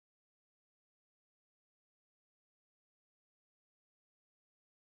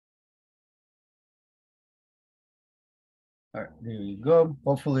All right, there you go.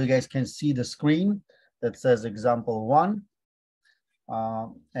 Hopefully you guys can see the screen that says example 1.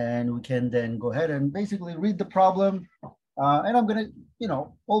 And we can then go ahead and basically read the problem. And I'm gonna,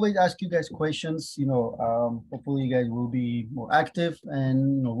 always ask you guys questions, hopefully you guys will be more active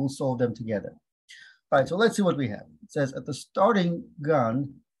and, we'll solve them together. All right, so let's see what we have. It says at the starting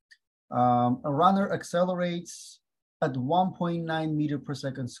gun, a runner accelerates at 1.9 meter per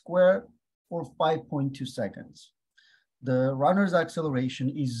second square for 5.2 seconds. The runner's acceleration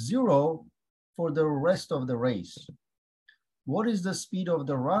is 0 for the rest of the race. What is the speed of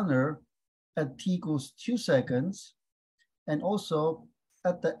the runner at t equals 2 seconds and also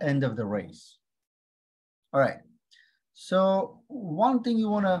at the end of the race? All right, so one thing you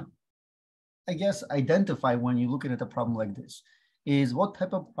want to, I guess, identify when you're looking at a problem like this is what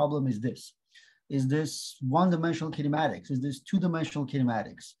type of problem is this? Is this one-dimensional kinematics? Is this two-dimensional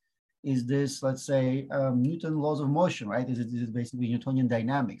kinematics? Is this, let's say, Newton laws of motion, right? Is it basically Newtonian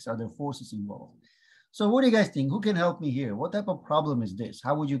dynamics? Are there forces involved? So what do you guys think? Who can help me here? What type of problem is this?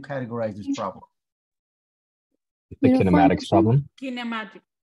 How would you categorize this problem? The kinematics problem. Kinematic.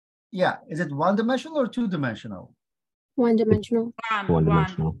 Yeah, is it one-dimensional or two-dimensional? One-dimensional.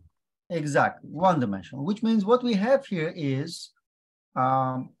 One. Exactly, one-dimensional, which means what we have here is,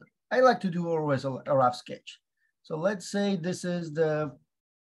 I like to do always a rough sketch. So let's say this is the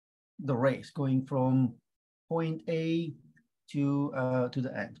race going from point A to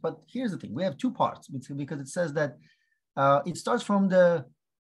the end. But here's the thing: we have two parts because it says that it starts from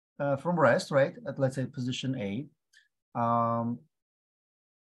from rest, right? At, let's say, position A.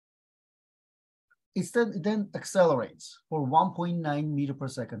 It then accelerates for 1.9 meter per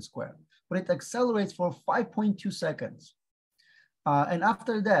second square, but it accelerates for 5.2 seconds. And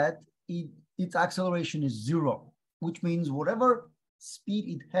after that, its acceleration is 0, which means whatever speed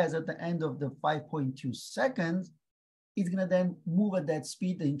it has at the end of the 5.2 seconds, it's gonna then move at that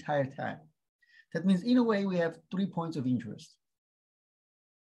speed the entire time. That means in a way we have 3 points of interest.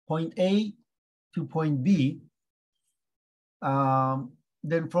 Point A to point B,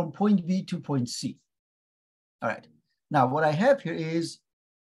 then from point B to point C. All right, now what I have here is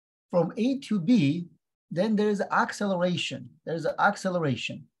from A to B, then there is acceleration. There's an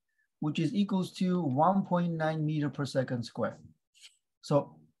acceleration, which is equals to 1.9 meter per second square.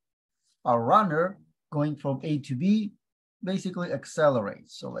 So our runner going from A to B basically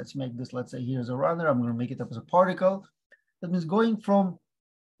accelerates. So let's make this, let's say here's a runner. I'm going to make it up as a particle. That means going from,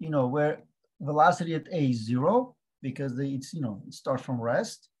 where velocity at A is 0, because it starts from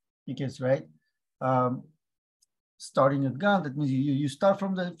rest, because, right? Starting at gun, that means you start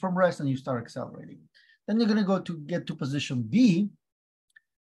from rest and you start accelerating. Then you're going to go to get to position B.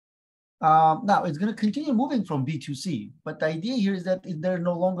 Now it's going to continue moving from B to C, but the idea here is that there's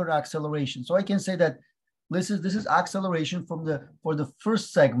no longer acceleration. So I can say that this is acceleration for the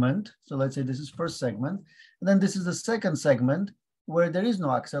first segment. So let's say this is first segment, and then this is the second segment where there is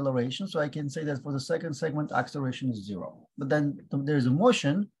no acceleration. So I can say that for the second segment, acceleration is 0. But then there's a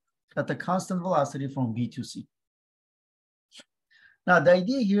motion at the constant velocity from B to C. Now the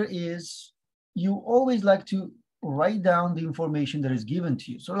idea here is you always like to write down the information that is given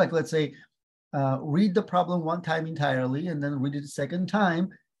to you. So like, let's say, read the problem one time entirely and then read it a second time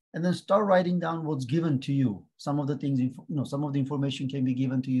and then start writing down what's given to you. Some of the things, some of the information can be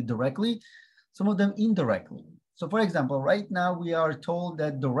given to you directly, some of them indirectly. So for example, right now we are told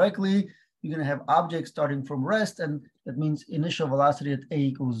that directly you're going to have objects starting from rest, and that means initial velocity at A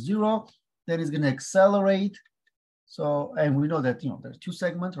equals 0, then it's going to accelerate. So, and we know that, there's 2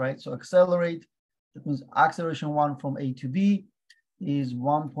 segments, right? So accelerate, that means acceleration 1 from A to B is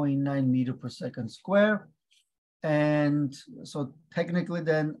 1.9 meter per second square. And so technically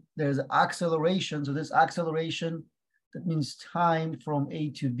then there's acceleration. So this acceleration, that means time from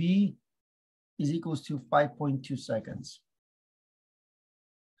A to B is equals to 5.2 seconds.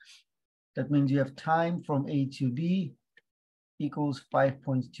 That means you have time from A to B equals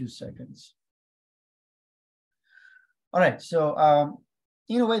 5.2 seconds. All right, so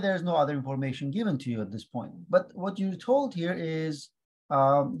in a way, there's no other information given to you at this point. But what you're told here is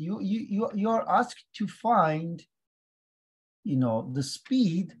you are asked to find, the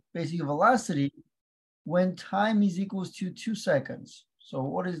speed, basically velocity, when time is equals to 2 seconds. So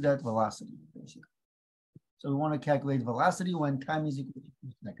what is that velocity, basically? So we want to calculate velocity when time is equal to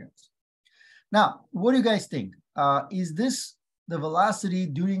 2 seconds. Now, what do you guys think? Is this the velocity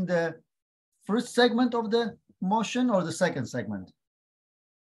during the first segment of the motion or the second segment?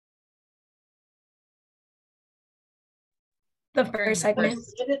 The first segment.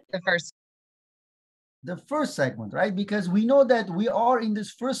 The first segment, right? Because we know that we are in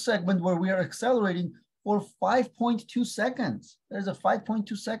this first segment where we are accelerating for 5.2 seconds. There's a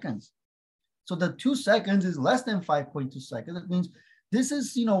 5.2 seconds. So the 2 seconds is less than 5.2 seconds. That means this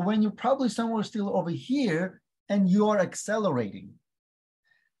is, you know, when you're probably somewhere still over here and you are accelerating.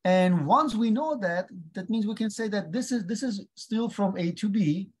 And once we know that, that means we can say that this is still from A to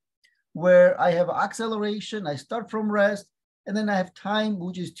B, where I have acceleration, I start from rest, and then I have time,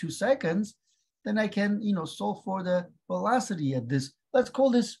 which is 2 seconds. Then I can, you know, solve for the velocity at this. Let's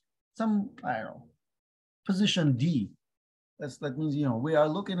call this some, I don't know, position D. That means, you know, we are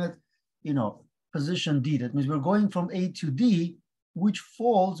looking at, you know, position D. That means we're going from A to D, which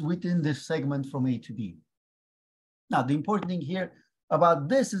falls within this segment from A to B. Now, the important thing here about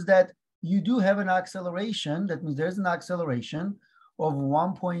this is that you do have an acceleration. That means there's an acceleration of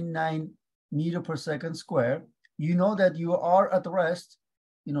 1.9 meter per second square. You know that you are at rest.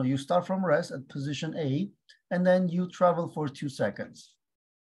 You know, you start from rest at position A, and then you travel for 2 seconds.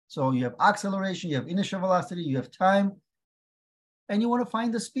 So you have acceleration, you have initial velocity, you have time, and you want to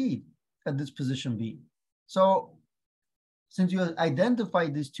find the speed at this position B. So since you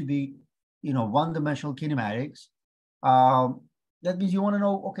identified this to be, you know, one-dimensional kinematics, that means you want to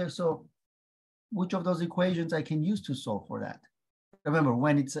know, okay, so which of those equations I can use to solve for that. Remember,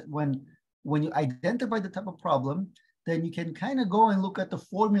 when you identify the type of problem, then you can kind of go and look at the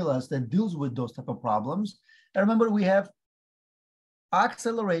formulas that deals with those type of problems. And remember, we have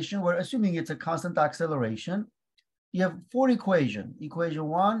acceleration. We're assuming it's a constant acceleration. You have 4 equations. Equation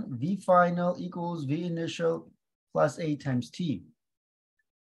 1, V final equals V initial plus A times T.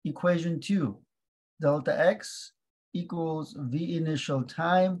 Equation 2, delta X equals V initial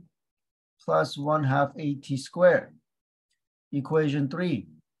time plus 1/2 AT squared. Equation 3,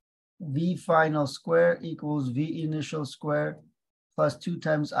 V final square equals V initial square plus 2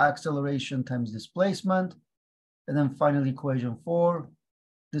 times acceleration times displacement. And then finally, equation 4,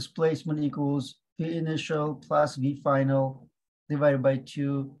 displacement equals V initial plus V final divided by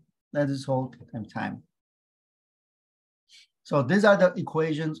 2, that is whole times time. So these are the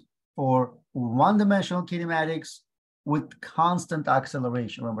equations for one-dimensional kinematics with constant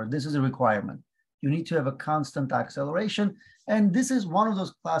acceleration. Remember, this is a requirement. You need to have a constant acceleration. And this is one of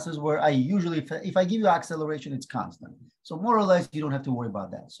those classes where I usually, if I give you acceleration, it's constant. So more or less, you don't have to worry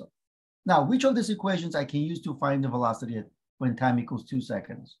about that. So now, which of these equations I can use to find the velocity when time equals 2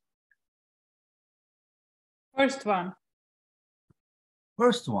 seconds? First one.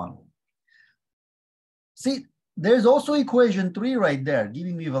 First one. See, there's also equation 3 right there,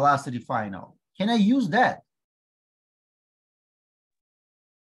 giving me velocity final. Can I use that?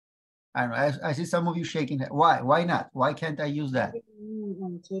 I don't know. I see some of you shaking head. Why? Why not? Why can't I use that?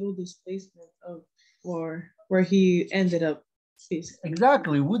 Total displacement of where he ended up.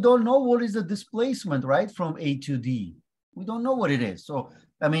 Exactly. We don't know what is the displacement, right, from A to D. We don't know what it is. So,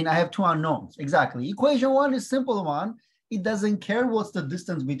 I mean, I have 2 unknowns. Exactly. Equation 1 is simple one. It doesn't care what's the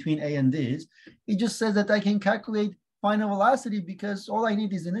distance between A and D. It just says that I can calculate final velocity because all I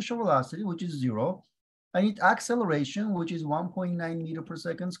need is initial velocity, which is 0. I need acceleration, which is 1.9 meter per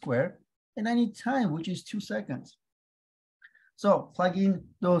second square. And I need time, which is 2 seconds. So plugging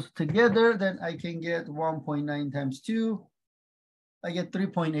those together, then I can get 1.9 times 2. I get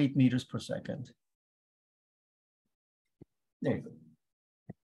 3.8 meters per second. There you go.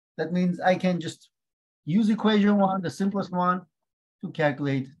 That means I can just use equation 1, the simplest one, to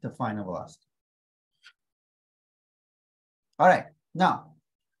calculate the final velocity. All right, now,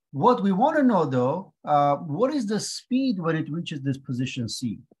 what we want to know though, what is the speed when it reaches this position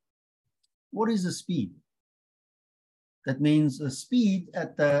C? What is the speed? That means the speed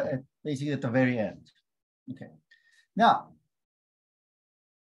at basically at the very end. Okay, now,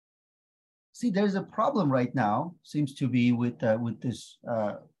 see, there's a problem right now, seems to be with this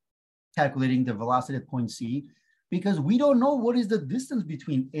calculating the velocity at point C, because we don't know what is the distance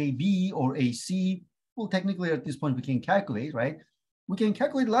between AB or AC. Well, technically at this point we can calculate, right? We can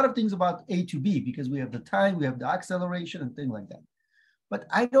calculate a lot of things about A to B because we have the time, we have the acceleration and things like that. But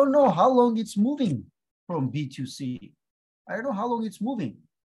I don't know how long it's moving from B to C. I don't know how long it's moving.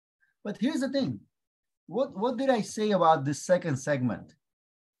 But here's the thing. What did I say about this second segment?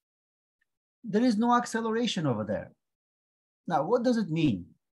 There is no acceleration over there. Now, what does it mean?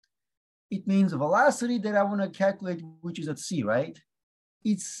 It means velocity that I want to calculate, which is at C, right?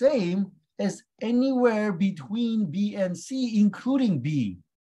 It's same as anywhere between B and C, including B.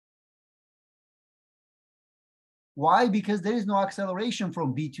 Why? Because there is no acceleration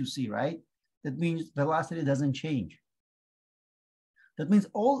from B to C, right? That means velocity doesn't change. That means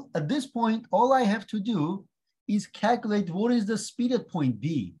at this point, all I have to do is calculate what is the speed at point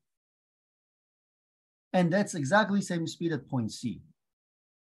B. And that's exactly the same speed at point C.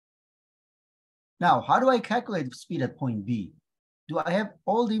 Now, how do I calculate speed at point B? Do I have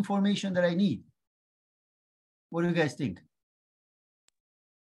all the information that I need? What do you guys think?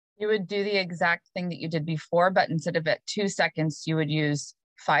 You would do the exact thing that you did before, but instead of at 2 seconds, you would use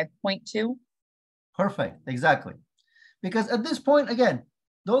 5.2. Perfect, exactly. Because at this point, again,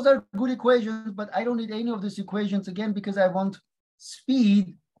 those are good equations, but I don't need any of these equations again because I want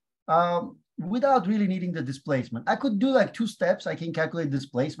speed without really needing the displacement. I could do like 2 steps. I can calculate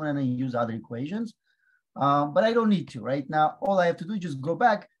displacement and then use other equations, but I don't need to right now. All I have to do is just go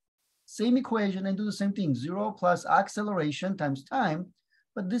back, same equation and do the same thing. 0 plus acceleration times time,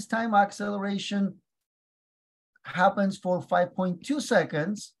 but this time acceleration happens for 5.2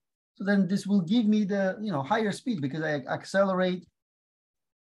 seconds. So then this will give me the higher speed because I accelerate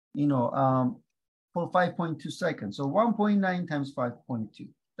for 5.2 seconds. So 1.9 times 5.2.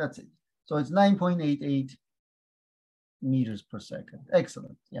 That's it. So it's 9.88 meters per second.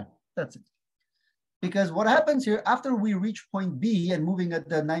 Excellent. Yeah, that's it. Because what happens here after we reach point B and moving at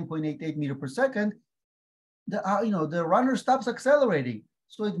the 9.88 meter per second, the runner stops accelerating.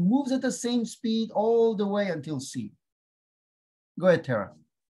 So it moves at the same speed all the way until C. Go ahead, Tara.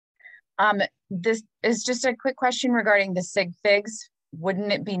 This is just a quick question regarding the sig figs.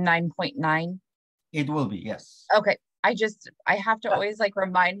 Wouldn't it be 9.9? It will be, yes. Okay. I have to always like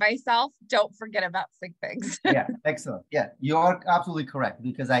remind myself, don't forget about sig figs. Yeah, excellent. Yeah, you are absolutely correct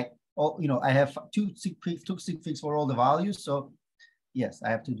because I have two sig figs for all the values. So yes, I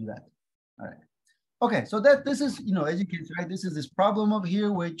have to do that. All right. Okay, so this is, as you can see, right, this is this problem over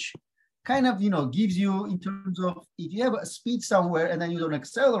here, which kind of, gives you in terms of if you have a speed somewhere and then you don't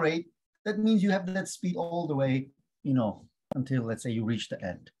accelerate, that means you have that speed all the way, until let's say you reach the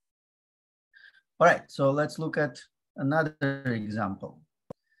end. All right, so let's look at another example.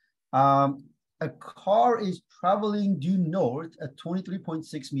 A car is traveling due north at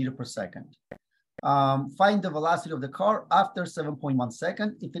 23.6 meters per second. Find the velocity of the car after 7.1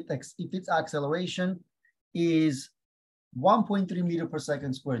 seconds if its acceleration is 1.3 meters per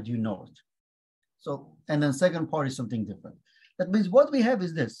second squared due north. So, and then second part is something different. That means what we have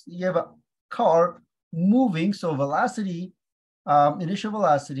is this. You have a car moving, so velocity, initial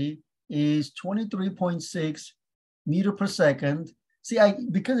velocity is 23.6 meters per second. See,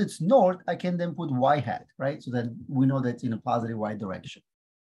 because it's north, I can then put y hat, right? So then we know that's in a positive y direction.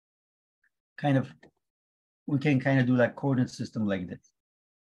 We can kind of do like coordinate system like this.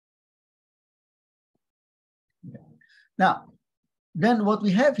 Okay. Now, then what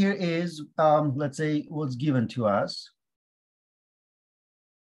we have here is, let's say what's given to us.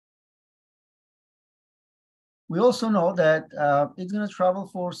 We also know that it's going to travel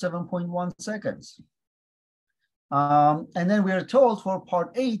for 7.1 seconds. And then we are told for part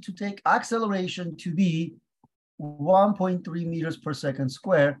A to take acceleration to be 1.3 meters per second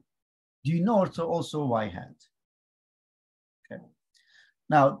square due north, so also y hat. Okay.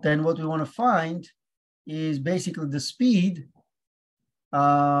 Now, then what we want to find is basically the speed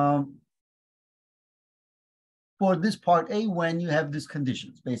for this part A when you have these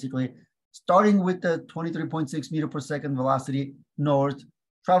conditions. Basically, starting with the 23.6 meter per second velocity north,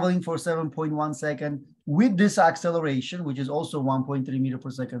 traveling for 7.1 second with this acceleration, which is also 1.3 meter per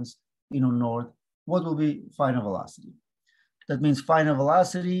second, north, what will be final velocity? That means final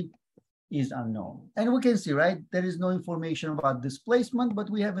velocity is unknown. And we can see, right, there is no information about displacement, but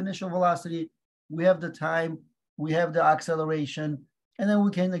we have initial velocity, we have the time, we have the acceleration, and then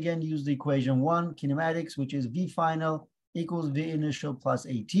we can again use the equation 1, kinematics, which is V final equals V initial plus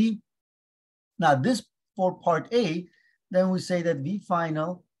AT. Now this for part A, then we say that V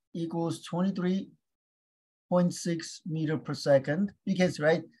final equals 23.6 meter per second, because,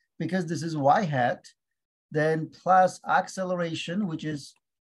 right, because this is y hat, then plus acceleration, which is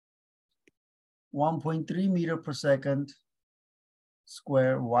 1.3 meter per second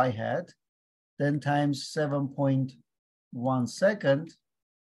square y hat, then times 7.1 second,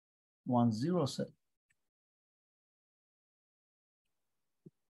 10 second.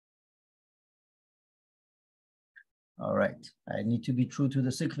 All right, I need to be true to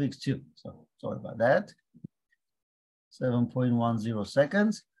the sig figs too, so sorry about that. 7.10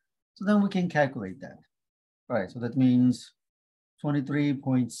 seconds. So then we can calculate that. All right, so that means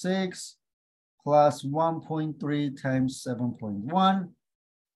 23.6 plus 1.3 times 7.1.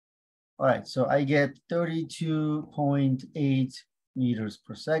 All right, so I get 32.8 meters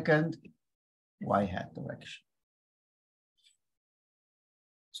per second, y hat direction.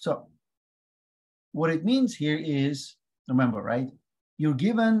 So what it means here is, remember, right? You're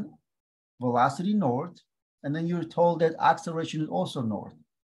given velocity north, and then you're told that acceleration is also north.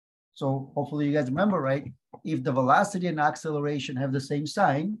 So hopefully you guys remember, right? If the velocity and acceleration have the same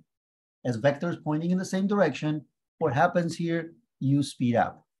sign, as vectors pointing in the same direction. What happens here? You speed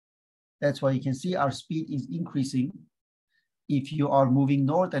up. That's why you can see our speed is increasing if you are moving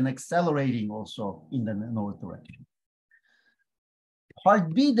north and accelerating also in the north direction.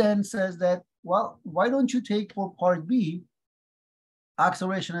 Part B then says that, well, why don't you take for part B,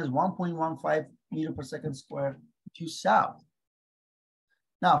 acceleration as 1.15 meter per second square due south.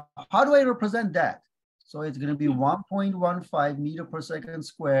 Now, how do I represent that? So it's going to be 1.15 meter per second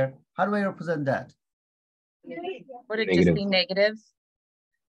square. How do I represent that? Would it just be negative?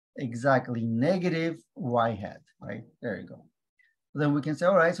 Exactly, negative y hat, right? There you go. Then we can say,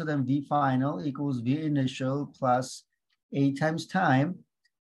 all right, so then V final equals V initial plus A times time.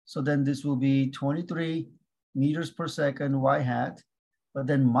 So then this will be 23 meters per second y hat, but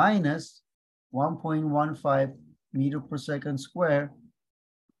then minus 1.15 meter per second square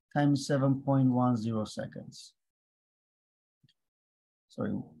times 7.10 seconds.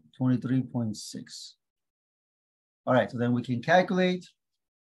 Sorry, 23.6. All right, so then we can calculate.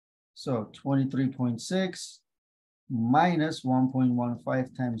 So 23.6 minus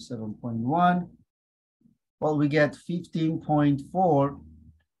 1.15 times 7.1. Well, we get 15.4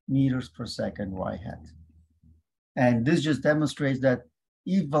 meters per second y hat. And this just demonstrates that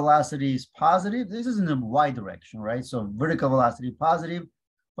if velocity is positive, this is in the y direction, right? So vertical velocity positive,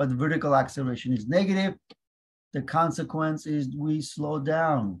 but vertical acceleration is negative. The consequence is we slow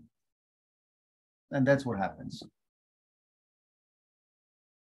down. And that's what happens.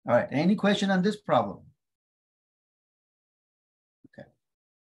 All right, any question on this problem? Okay.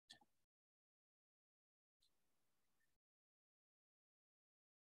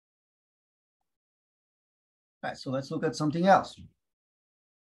 All right, so let's look at something else.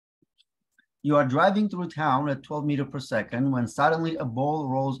 You are driving through town at 12 meters per second when suddenly a ball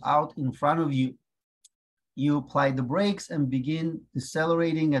rolls out in front of you. You apply the brakes and begin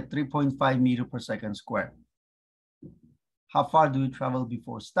decelerating at 3.5 meters per second square. How far do you travel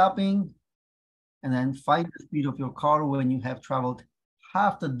before stopping? And then find the speed of your car when you have traveled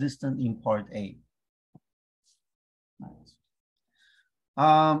half the distance in part A. Nice.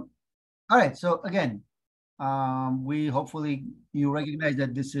 All right, so again, we hopefully you recognize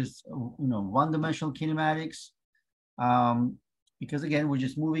that this is one-dimensional kinematics, because again we're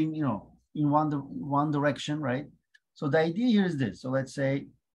just moving in one direction, right? So the idea here is this. So let's say.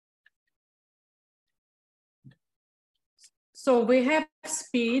 So we have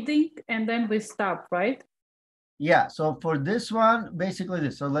speeding and then we stop, right? Yeah, so for this one, basically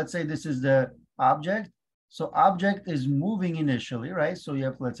this. So let's say this is the object. So object is moving initially, right? So you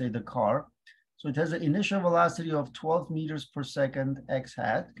have, let's say, the car. So it has an initial velocity of 12 meters per second x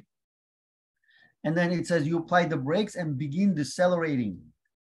hat. And then it says you apply the brakes and begin decelerating.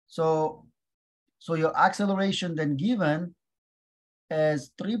 So your acceleration then given as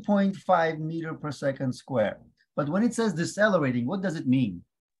 3.5 meter per second square. But when it says decelerating, what does it mean?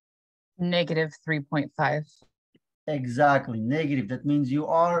 Negative 3.5. Exactly, negative. That means you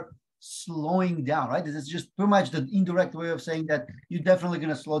are slowing down, right? This is just pretty much the indirect way of saying that you're definitely going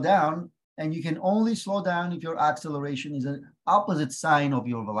to slow down, and you can only slow down if your acceleration is an opposite sign of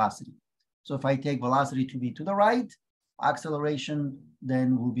your velocity. So if I take velocity to be to the right, acceleration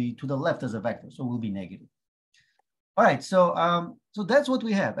then will be to the left as a vector, so will be negative. All right, so so that's what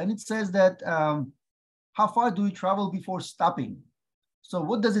we have, and it says that how far do we travel before stopping? So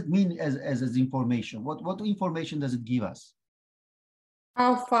what does it mean as information? What information does it give us?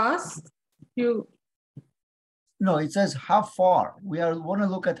 How fast you? No, it says how far. We want to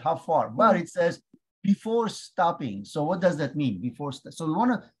look at how far, but it says before stopping. So what does that mean? So we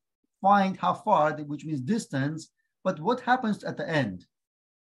want to find how far, which means distance, but what happens at the end?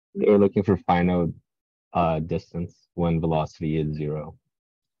 They're looking for final distance when velocity is 0.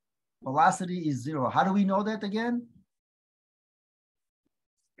 Velocity is 0. How do we know that again?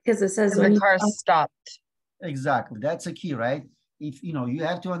 Because it says The car stopped. Exactly. That's a key, right? If you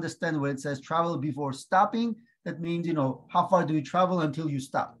have to understand where it says travel before stopping, that means how far do you travel until you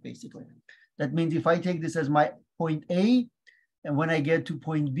stop, basically. That means if I take this as my point A, and when I get to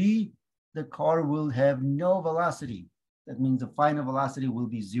point B, the car will have no velocity. That means the final velocity will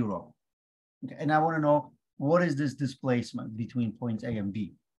be 0. Okay. And I want to know, what is this displacement between points A and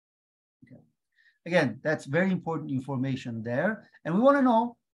B? Okay. Again, that's very important information there. And we want to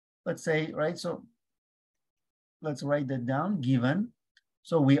know, let's say, right, so let's write that down, given.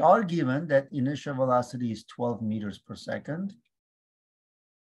 So we are given that initial velocity is 12 meters per second.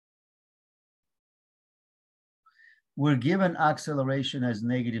 We're given acceleration as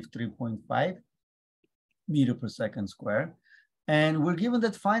negative 3.5 meter per second square. And we're given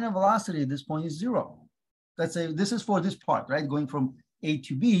that final velocity at this point is 0. Let's say this is for this part, right? Going from A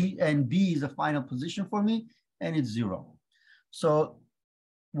to B, and B is the final position for me, and it's 0. So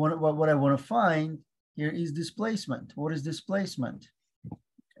what I want to find here is displacement. What is displacement?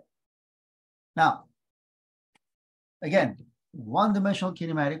 Okay. Now, again, one-dimensional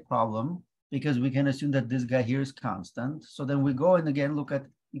kinematic problem, because we can assume that this guy here is constant. So then we go and again look at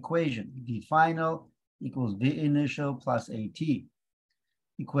equation. V final equals V initial plus AT.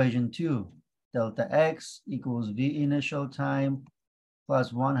 Equation 2, delta X equals V initial time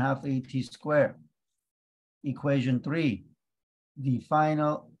plus 1/2 AT squared. Equation 3, V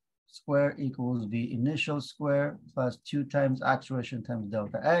final square equals V initial square plus 2 times acceleration times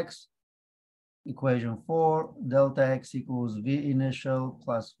delta X. Equation 4, delta X equals V initial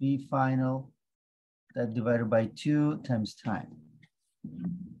plus V final, that divided by 2 times time.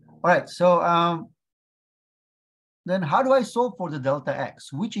 All right, so then how do I solve for the delta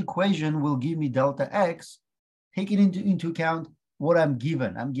X? Which equation will give me delta X, taking into account what I'm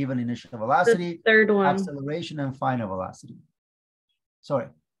given? I'm given initial velocity, The third one. acceleration, and final velocity. Sorry,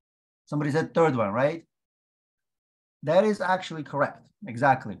 somebody said third one, right? That is actually correct,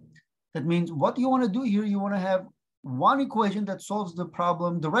 exactly. That means what you want to do here, you want to have one equation that solves the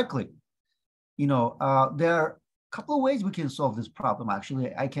problem directly. You know, there are a couple of ways we can solve this problem.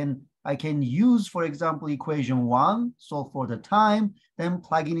 Actually, I can use, for example, equation 1, solve for the time, then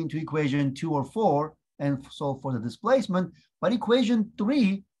plug it into equation 2 or 4 and solve for the displacement. But equation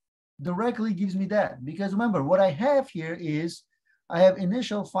 3 directly gives me that, because remember, what I have here is I have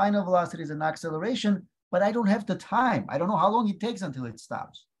initial, final velocities and acceleration, but I don't have the time. I don't know how long it takes until it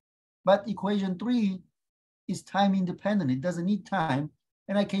stops. But equation 3 is time independent. It doesn't need time,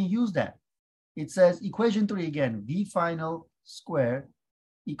 and I can use that. It says equation 3 again, V final squared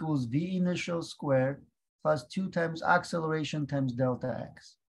equals V initial squared plus 2 times acceleration times delta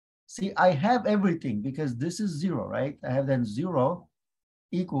X. See, I have everything because this is 0, right? I have then 0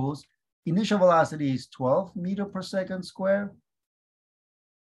 equals initial velocity is 12 meters per second squared,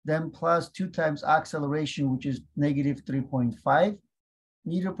 then plus 2 times acceleration, which is negative 3.5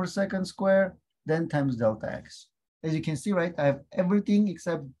 meter per second square, then times delta X. As you can see, right, I have everything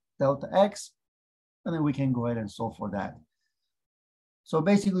except delta X, and then we can go ahead and solve for that. So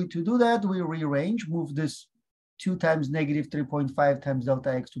basically to do that, we rearrange, move this 2 times negative 3.5 times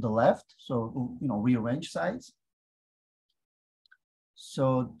delta X to the left. So, you know, rearrange sides.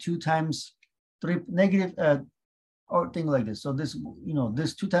 So 2 times 3 negative, or thing like this. So this, you know,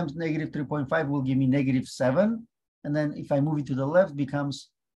 this 2 times negative 3.5 will give me negative 7. And then if I move it to the left,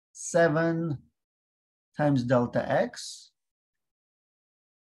 becomes 7 times delta X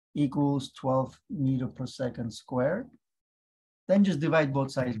equals 12 meters per second squared. Then just divide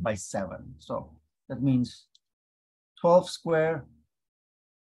both sides by 7. So that means 12 squared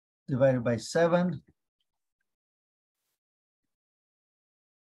divided by 7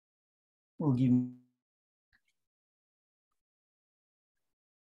 will give me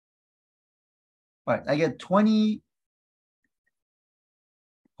all right, I get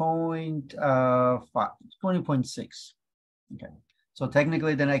 20.6. Okay, so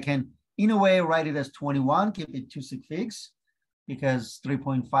technically then I can, in a way, write it as 21, keep it 2 sig figs, because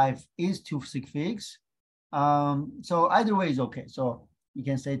 3.5 is 2 sig figs. So either way is okay. So you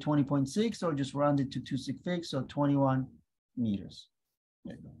can say 20.6 or just round it to 2 sig figs, so 21 meters.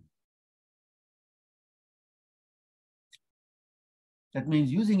 There you go. That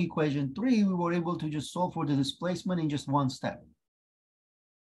means using equation 3, we were able to just solve for the displacement in just one step.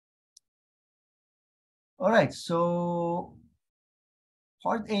 All right, so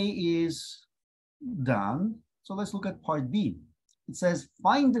part A is done. So let's look at part B. It says,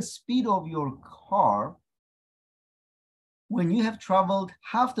 find the speed of your car when you have traveled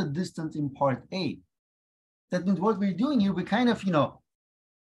half the distance in part A. That means what we're doing here, we're kind of, you know,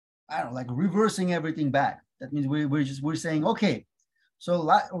 I don't know, like reversing everything back. That means we're saying, okay, so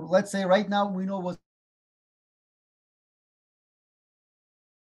let's say right now we know what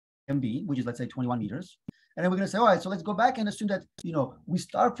MB, which is, let's say, 21 meters. And then we're going to say, all right, so let's go back and assume that, you know, we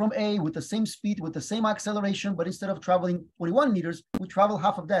start from A with the same speed, with the same acceleration, but instead of traveling 21 meters, we travel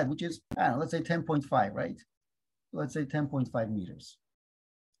half of that, which is, I don't know, let's say 10.5, right? Let's say 10.5 meters.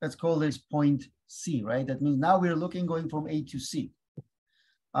 Let's call this point C, right? That means now we're looking going from A to C.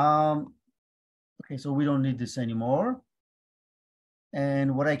 Okay, so we don't need this anymore.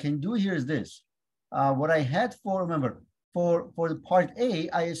 And what I can do here is this. What I had for, remember, for the part A,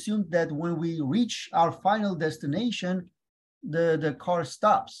 I assumed that when we reach our final destination, the car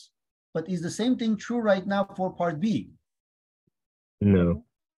stops. But is the same thing true right now for part B? No.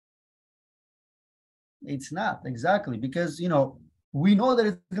 It's not, exactly, because, you know, we know that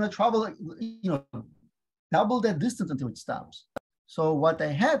it's going to travel, you know, double that distance until it stops. So what I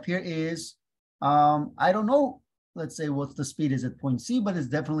have here is, I don't know, let's say what the speed is at point C, but it's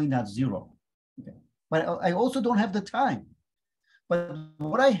definitely not 0. Okay. But I also don't have the time. But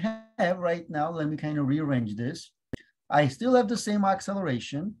what I have right now, let me kind of rearrange this. I still have the same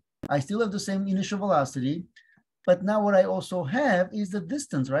acceleration. I still have the same initial velocity. But now what I also have is the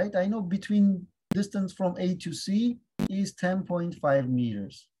distance, right? I know between distance from A to C is 10.5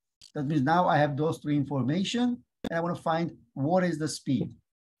 meters. That means now I have those 3 information, and I want to find what is the speed.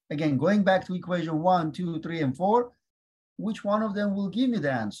 Again, going back to equation 1, 2, 3, and 4, which one of them will give me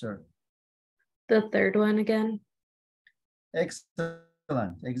the answer? The third one again.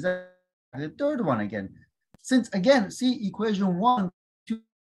 Excellent. Exactly. The third one again. Since again, see, equation 1, 2,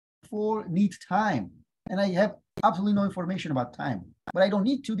 4 need time. And I have absolutely no information about time. But I don't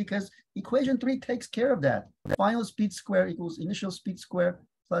need to because equation 3 takes care of that. The final speed square equals initial speed square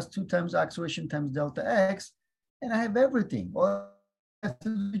plus 2 times acceleration times delta x. And I have everything. All I have to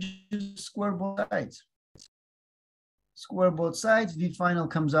do is just square both sides. Square both sides. V final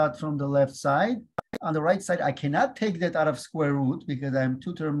comes out from the left side. On the right side, I cannot take that out of square root because I'm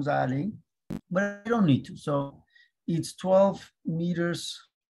 2 terms adding, but I don't need to. So it's 12 meters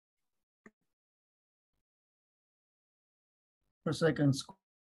per second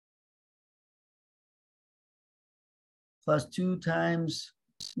plus 2 times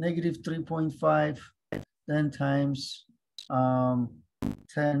negative 3.5, then times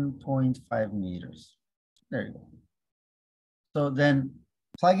 10.5 meters. There you go. So then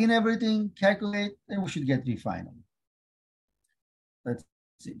plug in everything, calculate, and we should get V final. Let's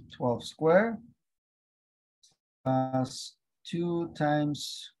see, 12 square plus 2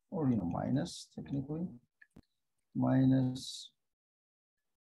 times, or minus technically, minus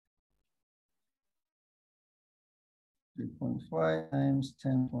 3.5 times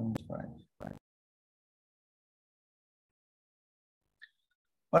 10.5.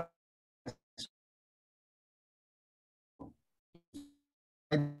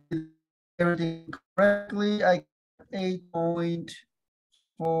 I did everything correctly. I got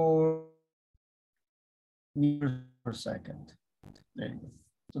 8.4 meters per second. There you go.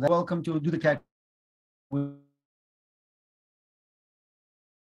 So that's welcome to do the calculation.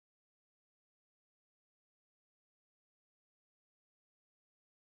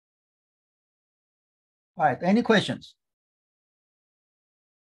 All right, any questions?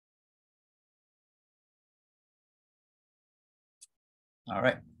 All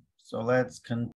right, so let's continue.